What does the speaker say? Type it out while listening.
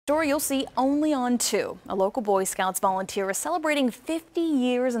Story you'll see only on 2. A local Boy Scouts volunteer is celebrating 50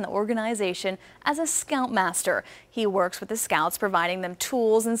 years in the organization as a scoutmaster. He works with the Scouts, providing them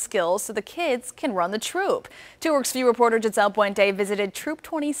tools and skills so the kids can run the troop. 2 Works View reporter Giselle Puente visited Troop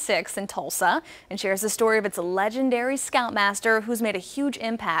 26 in Tulsa and shares the story of its legendary scoutmaster who's made a huge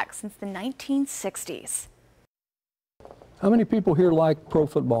impact since the 1960s. How many people here like pro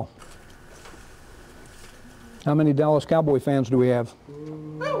football? How many Dallas Cowboy fans do we have?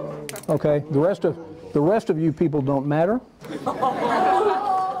 Okay, the rest of you people don't matter.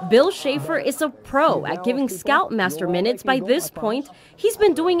 Bill Shaffer is a pro at giving Scoutmaster minutes. By this point, he's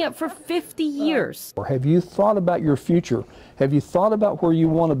been doing it for 50 years. Have you thought about your future? Have you thought about where you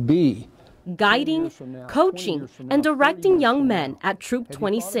want to be? Guiding, coaching, and directing young men at Troop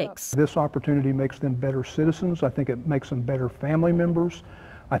 26. This opportunity makes them better citizens. I think it makes them better family members.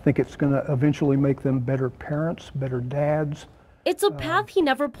 I think it's going to eventually make them better parents, better dads. It's a path he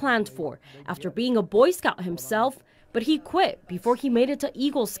never planned for after being a Boy Scout himself, but he quit before he made it to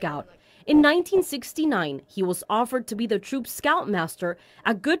Eagle Scout. In 1969, he was offered to be the troop scoutmaster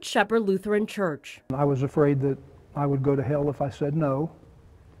at Good Shepherd Lutheran Church. I was afraid that I would go to hell if I said no,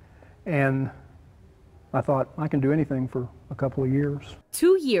 and I thought I can do anything for a couple of years.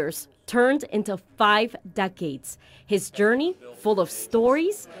 2 years turned into 5 decades. His journey full of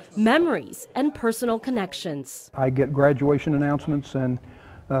stories, memories, and personal connections. I get graduation announcements and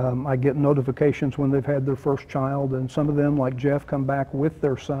I get notifications when they've had their first child, and some of them, like Jeff, come back with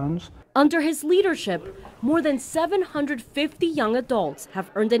their sons. Under his leadership, more than 750 young adults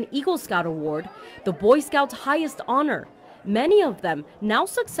have earned an Eagle Scout Award, the Boy Scouts' highest honor. Many of them now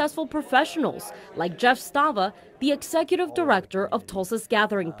successful professionals, like Jeff Stava, the executive director of Tulsa's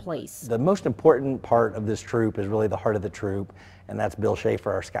Gathering Place. The most important part of this troop is really the heart of the troop, and that's Bill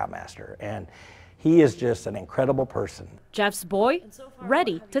Shaffer, our scoutmaster. And he is just an incredible person. Jeff's boy,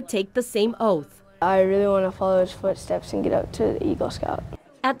 ready to take the same oath. I really want to follow his footsteps and get up to the Eagle Scout.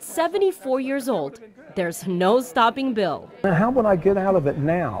 At 74 years old, there's no stopping Bill. How would I get out of it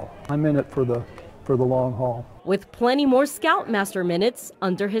now? I'm in it for the long haul. With plenty more Scoutmaster minutes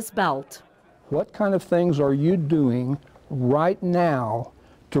under his belt. What kind of things are you doing right now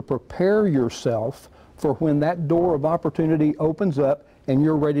to prepare yourself for when that door of opportunity opens up and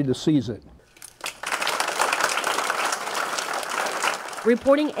you're ready to seize it?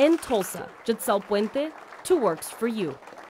 Reporting in Tulsa, Giselle Puente, 2 Works for You.